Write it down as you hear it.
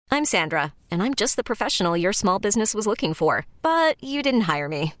I'm Sandra, and I'm just the professional your small business was looking for. But you didn't hire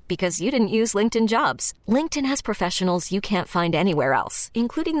me because you didn't use LinkedIn Jobs. LinkedIn has professionals you can't find anywhere else,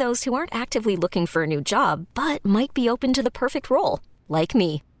 including those who aren't actively looking for a new job, but might be open to the perfect role, like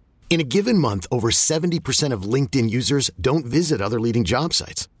me. In a given month, over 70% of LinkedIn users don't visit other leading job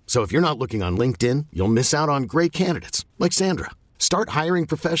sites. So if you're not looking on LinkedIn, you'll miss out on great candidates like Sandra. Start hiring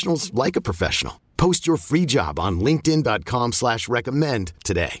professionals like a professional. Post your free job on linkedin.com/recommend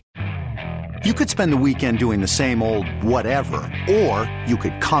today. You could spend the weekend doing the same old whatever, or you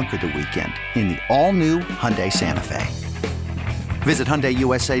could conquer the weekend in the all-new Hyundai Santa Fe. Visit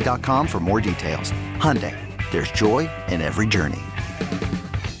HyundaiUSA.com for more details. Hyundai, there's joy in every journey.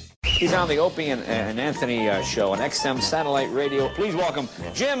 He's on the Opie and Anthony show on XM Satellite Radio. Please welcome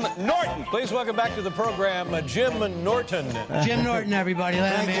Jim Norton. Please welcome back to the program, Jim Norton. Jim Norton, everybody.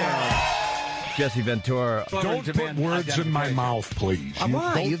 Let him in. Jesse Ventura. Don't put words in my mouth, please.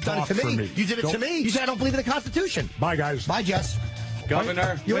 Why? You've done it to me. You did it to me. You said I don't believe in the Constitution. Bye, guys. Bye, Jess.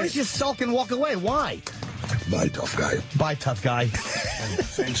 Governor. You always just sulk and walk away. Why? Bye, tough guy. Bye, tough guy. And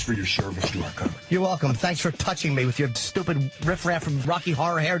thanks for your service to our country. You're welcome. Thanks for touching me with your stupid riffraff from Rocky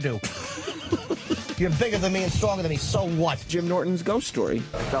Horror hairdo. You're bigger than me and stronger than me. So what? Jim Norton's ghost story.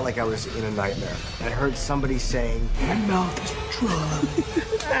 I felt like I was in a nightmare. I heard somebody saying, "My mouth is dry."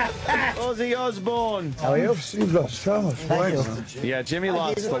 Ozzy Osbourne. How are you? You've lost so much weight. Yeah, Jimmy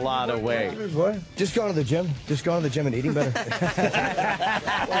lost a lot of weight. Just going to the gym. Just going to the gym and eating better.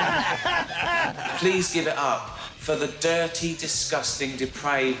 Please give it up for the dirty, disgusting,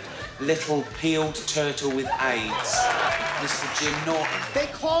 depraved, little peeled turtle with AIDS, Mr. Jim Norton. They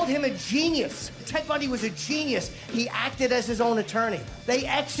called him a genius. Ted Bundy was a genius. He acted as his own attorney. They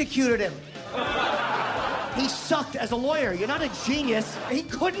executed him. He sucked as a lawyer. You're not a genius. He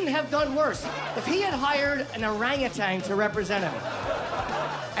couldn't have done worse. If he had hired an orangutan to represent him,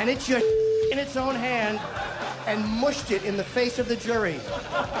 and it just in its own hand and mushed it in the face of the jury,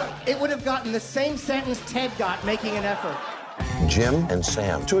 it would have gotten the same sentence Ted got making an effort. Jim and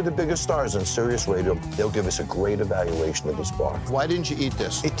Sam, two of the biggest stars on Sirius Radio. They'll give us a great evaluation of this bar. Why didn't you eat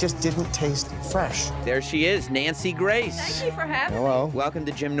this? It just didn't taste fresh. There she is, Nancy Grace. Thank you for having me. Hello. Welcome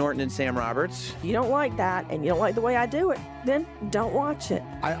to Jim Norton and Sam Roberts. You don't like that, and you don't like the way I do it, then don't watch it.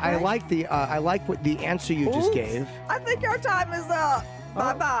 I like what the answer you just gave. I think our time is up.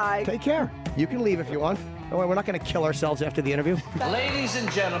 Bye-bye. Take care. You can leave if you want. Don't worry, we're not going to kill ourselves after the interview. Ladies and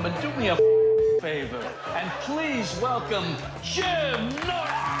gentlemen, do me a favor, and please welcome Jim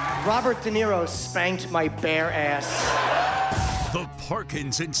Norton. Robert De Niro spanked my bare ass. The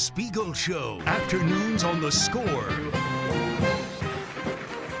Parkins and Spiegel Show. Afternoons on The Score.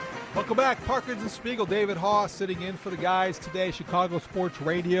 Welcome back. Parkins and Spiegel. David Haas sitting in for the guys today. Chicago Sports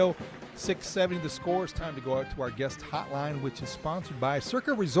Radio, 670 The Score. It's time to go out to our guest hotline, which is sponsored by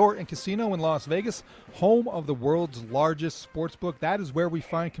Circa Resort and Casino in Las Vegas, home of the world's largest sports book. That is where we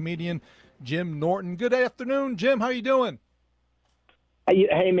find comedian Jim Norton. Good afternoon, Jim. How you doing?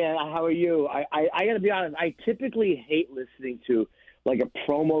 Hey, man. How are you? I got to be honest. I typically hate listening to like a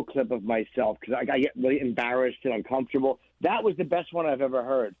promo clip of myself because I get really embarrassed and uncomfortable. That was the best one I've ever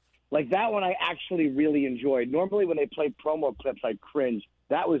heard. Like that one I actually really enjoyed. Normally when they play promo clips, I cringe.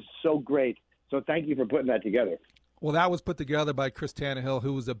 That was so great. So thank you for putting that together. Well, that was put together by Chris Tannehill,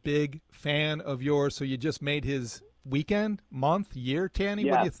 who was a big fan of yours. So you just made his weekend, month, year, Tanny?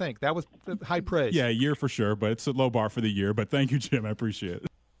 Yeah. What do you think? That was high praise. Yeah, year for sure, but it's a low bar for the year. But thank you, Jim. I appreciate it.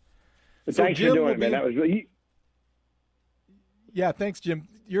 So thanks for doing it, man. That was really... Yeah, thanks, Jim.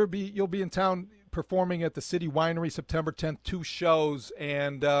 You'll be in town performing at the City Winery September 10th, 2 shows,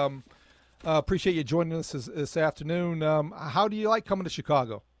 and appreciate you joining us this afternoon. How do you like coming to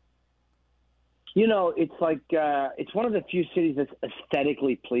Chicago? You know, it's like it's one of the few cities that's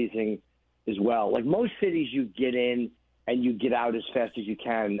aesthetically pleasing as well. Like most cities, you get in and you get out as fast as you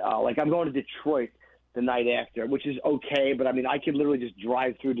can. Like I'm going to Detroit the night after, which is okay, but I mean, I could literally just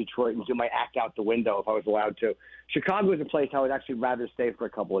drive through Detroit and do my act out the window if I was allowed to. Chicago is a place I would actually rather stay for a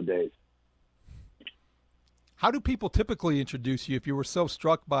couple of days. How do people typically introduce you if you were so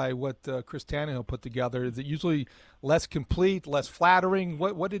struck by what Chris Tannehill put together? Is it usually less complete, less flattering?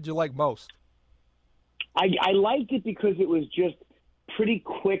 What did you like most? I liked it because it was just pretty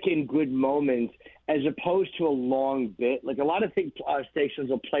quick and good moments as opposed to a long bit. Like a lot of stations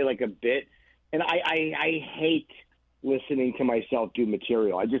will play like a bit, and I hate listening to myself do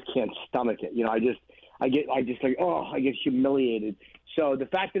material. I just can't stomach it. You know, I get humiliated. So the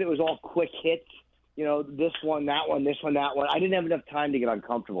fact that it was all quick hits, you know, this one, that one, this one, that one, I didn't have enough time to get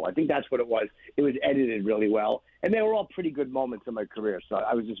uncomfortable. I think that's what it was. It was edited really well, and they were all pretty good moments in my career. So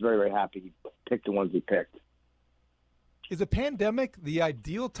I was just very, very happy he picked the ones he picked. Is a pandemic the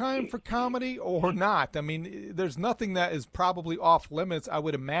ideal time for comedy or not? I mean, there's nothing that is probably off limits, I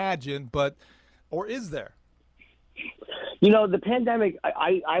would imagine, or is there? The pandemic,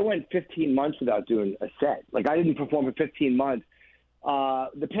 I went 15 months without doing a set. Like, I didn't perform for 15 months.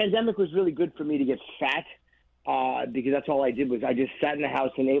 The pandemic was really good for me to get fat because that's all I did was I just sat in the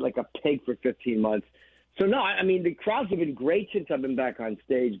house and ate like a pig for 15 months. So, no, I mean, the crowds have been great since I've been back on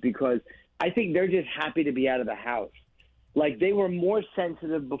stage because I think they're just happy to be out of the house. Like, they were more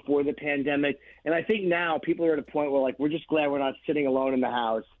sensitive before the pandemic, and I think now people are at a point where, like, we're just glad we're not sitting alone in the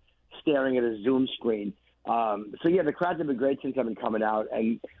house staring at a Zoom screen. So, yeah, the crowds have been great since I've been coming out,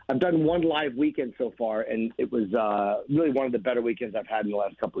 and I've done one live weekend so far, and it was really one of the better weekends I've had in the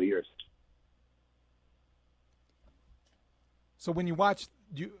last couple of years. So when you watch,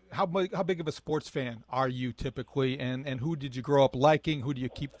 how big of a sports fan are you typically, and who did you grow up liking? Who do you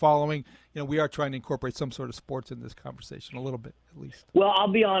keep following? We are trying to incorporate some sort of sports in this conversation, a little bit at least. Well,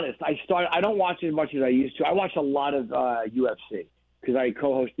 I'll be honest. I don't watch as much as I used to. I watch a lot of UFC because I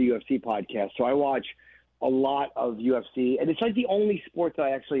co-host the UFC podcast, so I watch a lot of UFC, and it's like the only sport that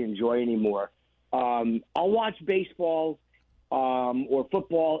I actually enjoy anymore. I'll watch baseball or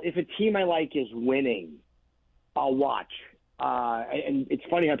football. If a team I like is winning, I'll watch. And it's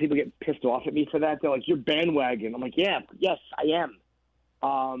funny how people get pissed off at me for that. They're like, "You're bandwagon." I'm like, yes, I am.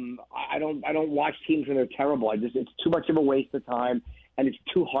 I don't watch teams when they're terrible. It's too much of a waste of time, and it's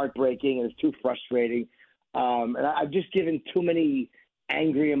too heartbreaking, and it's too frustrating. And I've just given too many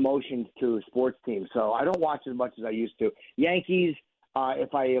angry emotions to a sports team, so I don't watch as much as I used to. Yankees,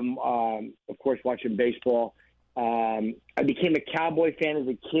 if I am, of course, watching baseball. I became a Cowboy fan as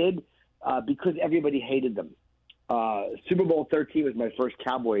a kid because everybody hated them. Super Bowl 13 was my first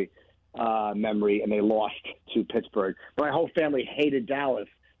Cowboy memory, and they lost to Pittsburgh. But my whole family hated Dallas,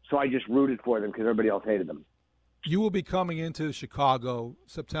 so I just rooted for them because everybody else hated them. You will be coming into Chicago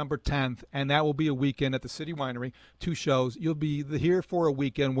September 10th, and that will be a weekend at the City Winery, 2 shows. You'll be here for a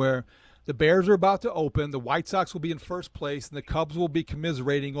weekend where the Bears are about to open, the White Sox will be in first place, and the Cubs will be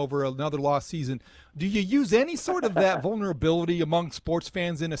commiserating over another lost season. Do you use any sort of that vulnerability among sports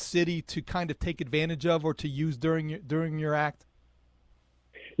fans in a city to kind of take advantage of or to use during your act?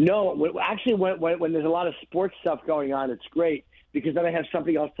 No, actually, when there's a lot of sports stuff going on, it's great because then I have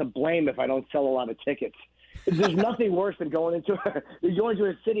something else to blame if I don't sell a lot of tickets. There's nothing worse than going into a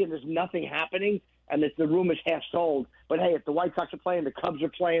city and there's nothing happening and the room is half sold. But, hey, if the White Sox are playing, the Cubs are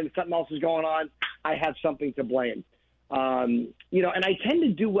playing, something else is going on, I have something to blame. And I tend to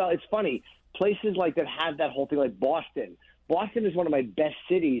do well. It's funny. Places like that have that whole thing, like Boston. Boston is one of my best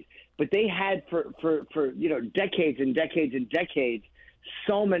cities, but they had for decades and decades and decades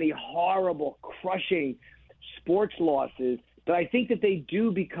so many horrible, crushing sports losses that I think that they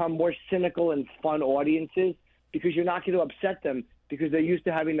do become more cynical and fun audiences because you're not going to upset them because they're used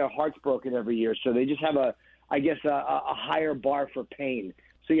to having their hearts broken every year. So they just have a higher bar for pain.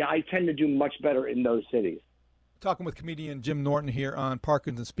 So, yeah, I tend to do much better in those cities. Talking with comedian Jim Norton here on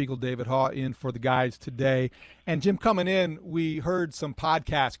Parkins and Spiegel. David Haw in for the guys today. And Jim, coming in, we heard some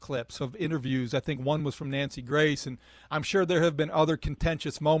podcast clips of interviews. I think one was from Nancy Grace, and I'm sure there have been other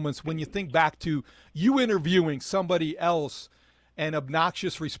contentious moments. When you think back to you interviewing somebody else and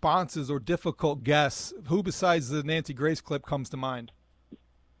obnoxious responses or difficult guests, who besides the Nancy Grace clip comes to mind?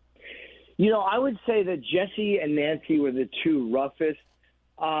 I would say that Jesse and Nancy were the two roughest.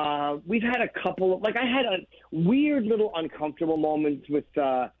 We've had a couple of, I had a weird little uncomfortable moments with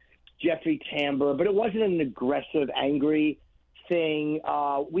Jeffrey Tambor, but it wasn't an aggressive, angry thing.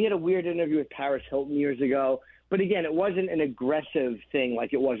 We had a weird interview with Paris Hilton years ago, but again, it wasn't an aggressive thing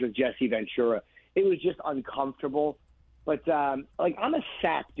like it was with Jesse Ventura. It was just uncomfortable. But I'm a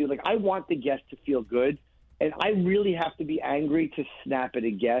sap, dude. I want the guest to feel good, and I really have to be angry to snap at a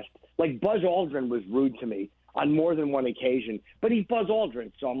guest. Buzz Aldrin was rude to me on more than one occasion, but he's Buzz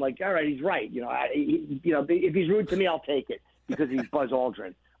Aldrin, so I'm like, all right, he's right. If he's rude to me, I'll take it because he's Buzz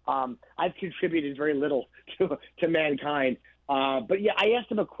Aldrin. I've contributed very little to mankind, but yeah, I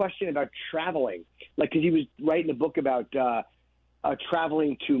asked him a question about traveling, because he was writing a book about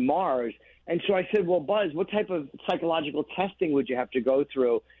traveling to Mars, and so I said, well, Buzz, what type of psychological testing would you have to go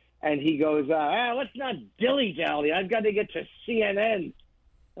through? And he goes, let's not dilly-dally. I've got to get to CNN.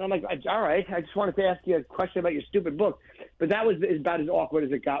 And I'm like, all right, I just wanted to ask you a question about your stupid book. But that was about as awkward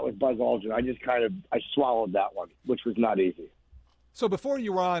as it got with Buzz Aldrin. I swallowed that one, which was not easy. So before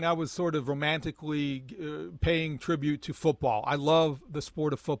you were on, I was sort of romantically paying tribute to football. I love the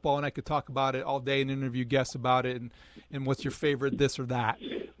sport of football, and I could talk about it all day and interview guests about it and what's your favorite this or that.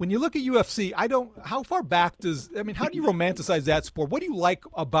 When you look at UFC, how far back how do you romanticize that sport? What do you like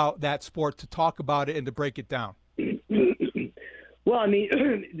about that sport to talk about it and to break it down? Well, I mean,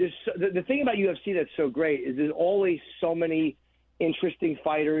 the thing about UFC that's so great is there's always so many interesting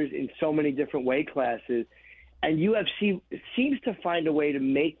fighters in so many different weight classes, and UFC seems to find a way to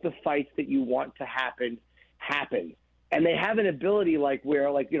make the fights that you want to happen. And they have an ability where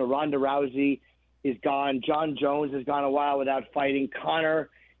Ronda Rousey is gone, John Jones has gone a while without fighting, Conor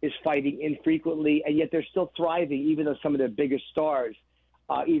is fighting infrequently, and yet they're still thriving, even though some of their biggest stars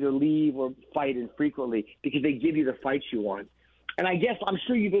either leave or fight infrequently because they give you the fights you want. And I guess I'm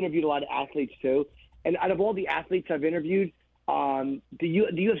sure you've interviewed a lot of athletes too. And out of all the athletes I've interviewed, the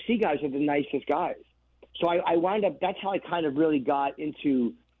UFC guys are the nicest guys. So I wound up. That's how I kind of really got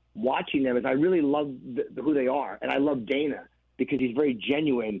into watching them. Is I really love who they are, and I love Dana because he's very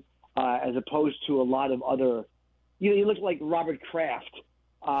genuine, as opposed to a lot of other. You look like Robert Kraft.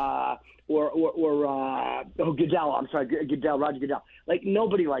 Or Goodell. I'm sorry, Goodell, Roger Goodell. Like,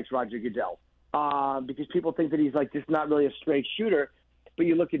 nobody likes Roger Goodell because people think that he's just not really a straight shooter. But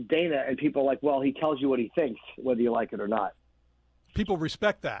you look at Dana and people are like, well, he tells you what he thinks, whether you like it or not. People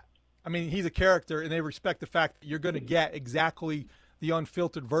respect that. I mean, he's a character, and they respect the fact that you're going to get exactly the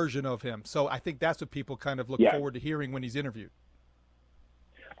unfiltered version of him. So I think that's what people kind of look forward to hearing when he's interviewed.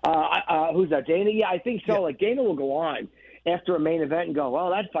 Who's that, Dana? Yeah, I think so. Yeah. Dana will go on after a main event and go, well,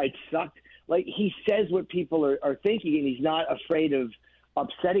 that fight sucked. He says what people are thinking, and he's not afraid of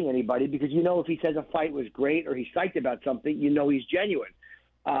upsetting anybody because if he says a fight was great or he's psyched about something, he's genuine.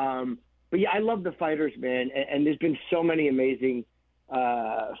 But, yeah, I love the fighters, man, and there's been so many amazing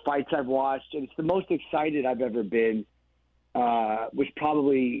fights I've watched, and it's the most excited I've ever been, was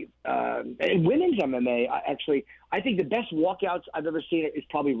probably in women's MMA, actually. I think the best walkouts I've ever seen is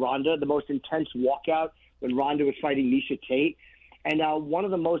probably Ronda, the most intense walkout when Ronda was fighting Miesha Tate. And one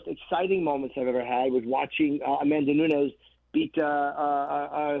of the most exciting moments I've ever had was watching Amanda Nunes beat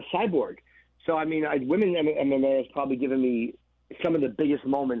Cyborg. So, I mean, women's MMA has probably given me some of the biggest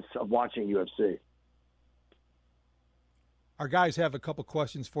moments of watching UFC. Our guys have a couple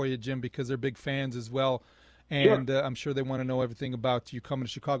questions for you, Jim, because they're big fans as well. And sure. I'm sure they want to know everything about you coming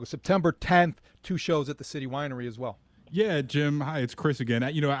to Chicago. September 10th, 2 shows at the City Winery as well. Yeah, Jim. Hi, it's Chris again.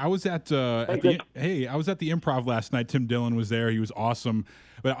 I was at the Improv last night. Tim Dillon was there. He was awesome.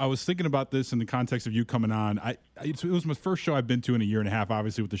 But I was thinking about this in the context of you coming on. It was my first show I've been to in a year and a half,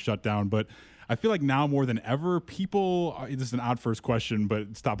 obviously with the shutdown. But I feel like now more than ever, people. This is an odd first question,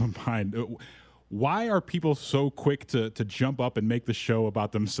 but stop in mind. Why are people so quick to jump up and make the show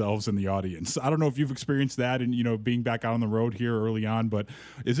about themselves in the audience? I don't know if you've experienced that and, being back out on the road here early on, but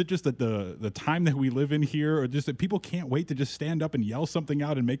is it just that the time that we live in here, or just that people can't wait to just stand up and yell something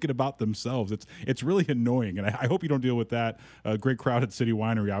out and make it about themselves? It's really annoying, and I hope you don't deal with that. Great crowd at City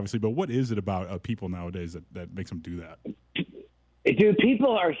Winery, obviously, but what is it about people nowadays that makes them do that? Dude,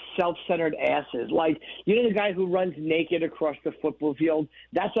 people are self-centered asses. The guy who runs naked across the football field,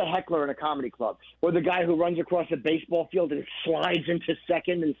 that's a heckler in a comedy club. Or the guy who runs across a baseball field and slides into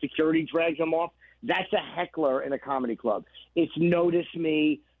second and security drags him off, that's a heckler in a comedy club. It's notice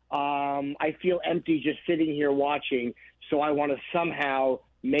me. I feel empty just sitting here watching, so I want to somehow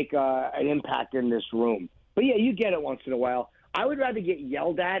make an impact in this room. But, yeah, you get it once in a while. I would rather get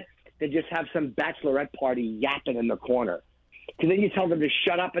yelled at than just have some bachelorette party yapping in the corner. Because then you tell them to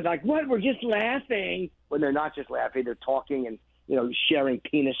shut up and what? We're just laughing. When they're not just laughing, they're talking and, sharing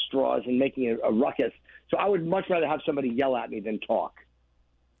penis straws and making a ruckus. So I would much rather have somebody yell at me than talk.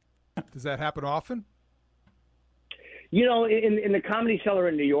 Does that happen often? In the Comedy Cellar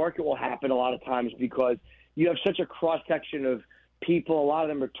in New York, it will happen a lot of times because you have such a cross-section of people. A lot of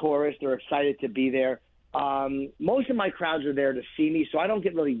them are tourists. They're excited to be there. Most of my crowds are there to see me, so I don't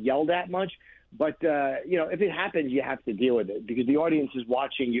get really yelled at much. But, if it happens, you have to deal with it because the audience is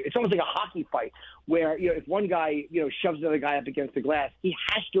watching you. It's almost like a hockey fight where, if one guy, shoves another guy up against the glass, he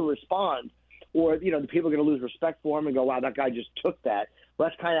has to respond or, the people are going to lose respect for him and go, wow, that guy just took that. Well,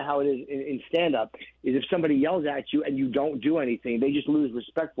 that's kind of how it is in stand-up is if somebody yells at you and you don't do anything, they just lose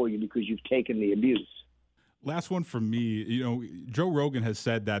respect for you because you've taken the abuse. Last one from me. Joe Rogan has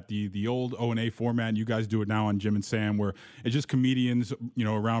said that the old O&A format, you guys do it now on Jim and Sam, where it's just comedians,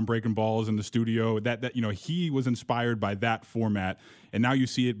 around breaking balls in the studio. That he was inspired by that format, and now you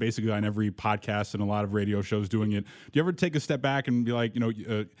see it basically on every podcast and a lot of radio shows doing it. Do you ever take a step back and be like,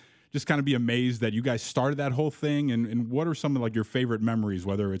 just kind of be amazed that you guys started that whole thing? And what are some of your favorite memories,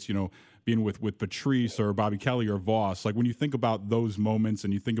 whether it's being with Patrice or Bobby Kelly or Voss? When you think about those moments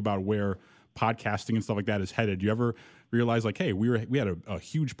and you think about where podcasting and stuff like that is headed, do you ever realize hey, we had a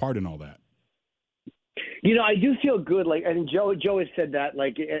huge part in all that? I do feel good. And Joe has said that,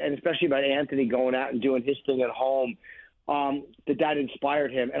 and especially about Anthony going out and doing his thing at home, that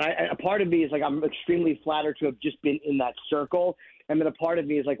inspired him. And a part of me is I'm extremely flattered to have just been in that circle. And then a part of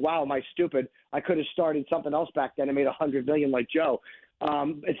me is like, wow, am I stupid? I could have started something else back then and made $100 million like Joe.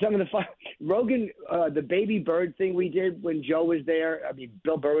 It's some of the fun. Rogan, the baby bird thing we did when Joe was there. I mean,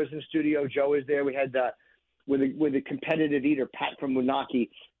 Bill Burr was in the studio. Joe was there. We had with a competitive eater, Pat from Moonachie,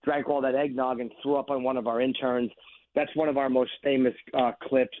 drank all that eggnog and threw up on one of our interns. That's one of our most famous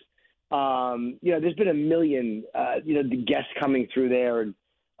clips. There's been a million, the guests coming through there, and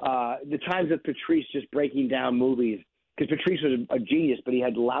the times of Patrice just breaking down movies, because Patrice was a genius, but he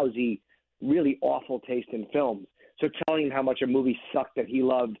had lousy, really awful taste in films. So telling him how much a movie sucked that he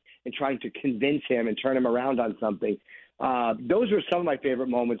loved and trying to convince him and turn him around on something, those were some of my favorite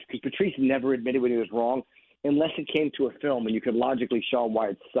moments, because Patrice never admitted when he was wrong unless it came to a film and you could logically show him why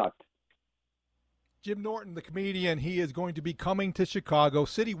it sucked. Jim Norton, the comedian, he is going to be coming to Chicago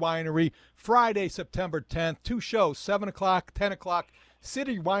City Winery Friday, September 10th. 2 shows, 7 o'clock, 10 o'clock.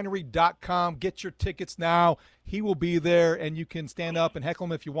 citywinery.com. Get your tickets now. He will be there, and you can stand up and heckle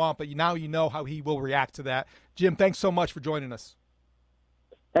him if you want, but now you know how he will react to that. Jim, thanks so much for joining us.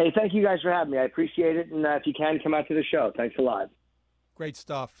 Hey, thank you guys for having me. I appreciate it, and if you can, come out to the show. Thanks a lot. Great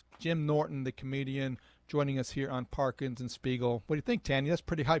stuff. Jim Norton, the comedian, joining us here on Parkins and Spiegel. What do you think, Tanny? That's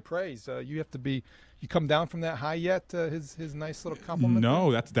pretty high praise. You come down from that high yet? His nice little compliment.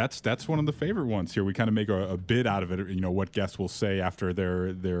 No, that's one of the favorite ones here. We kind of make a bit out of it. What guests will say after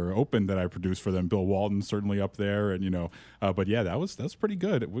their open that I produced for them. Bill Walton certainly up there, and but yeah, that was pretty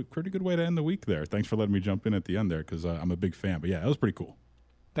good. Pretty good way to end the week there. Thanks for letting me jump in at the end there, because I'm a big fan. But yeah, that was pretty cool.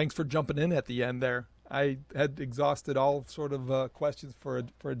 Thanks for jumping in at the end there. I had exhausted all sort of questions for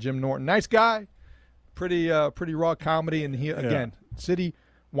a Jim Norton. Nice guy. Pretty raw comedy, and again, City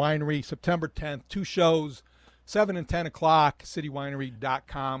Winery, September 10th, 2 shows, 7 and 10 o'clock,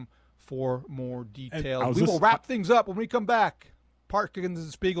 citywinery.com for more details. We will wrap things up when we come back. Parkins and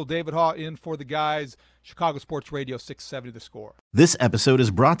Spiegel, David Haw in for the guys, Chicago Sports Radio 670 The Score. This episode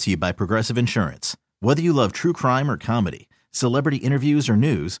is brought to you by Progressive Insurance. Whether you love true crime or comedy, celebrity interviews or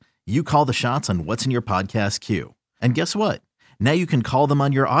news, you call the shots on what's in your podcast queue. And guess what? Now you can call them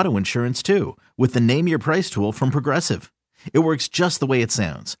on your auto insurance too, with the Name Your Price tool from Progressive. It works just the way it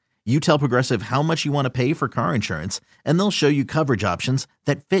sounds. You tell Progressive how much you want to pay for car insurance, and they'll show you coverage options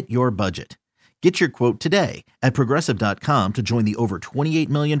that fit your budget. Get your quote today at Progressive.com to join the over 28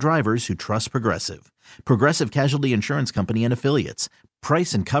 million drivers who trust Progressive. Progressive Casualty Insurance Company and Affiliates.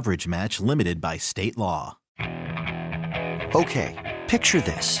 Price and coverage match limited by state law. Okay, picture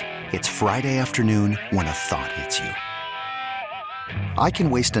this. It's Friday afternoon when a thought hits you. I can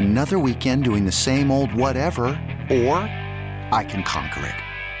waste another weekend doing the same old whatever, or I can conquer it.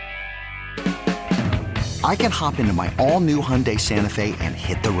 I can hop into my all-new Hyundai Santa Fe and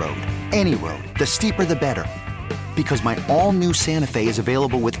hit the road. Any road. The steeper, the better. Because my all-new Santa Fe is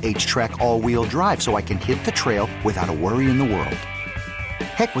available with H-Track all-wheel drive, so I can hit the trail without a worry in the world.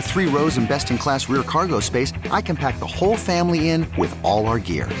 Heck, with 3 rows and best-in-class rear cargo space, I can pack the whole family in with all our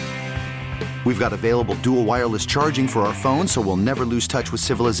gear. We've got available dual wireless charging for our phones, so we'll never lose touch with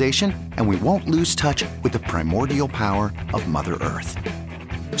civilization, and we won't lose touch with the primordial power of Mother Earth.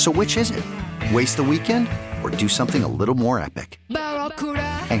 So which is it? Waste the weekend or do something a little more epic?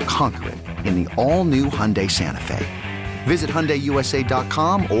 And conquer it in the all-new Hyundai Santa Fe. Visit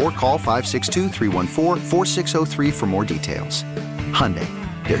HyundaiUSA.com or call 562-314-4603 for more details. Hyundai,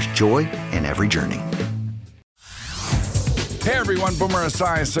 there's joy in every journey. Hey everyone, Boomer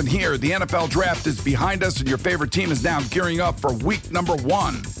Esiason here. The NFL Draft is behind us and your favorite team is now gearing up for week number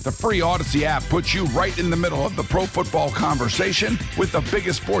 1. The free Odyssey app puts you right in the middle of the pro football conversation with the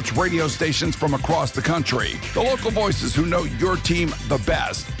biggest sports radio stations from across the country. The local voices who know your team the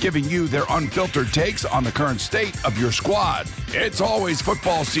best, giving you their unfiltered takes on the current state of your squad. It's always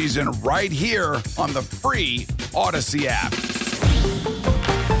football season right here on the free Odyssey app.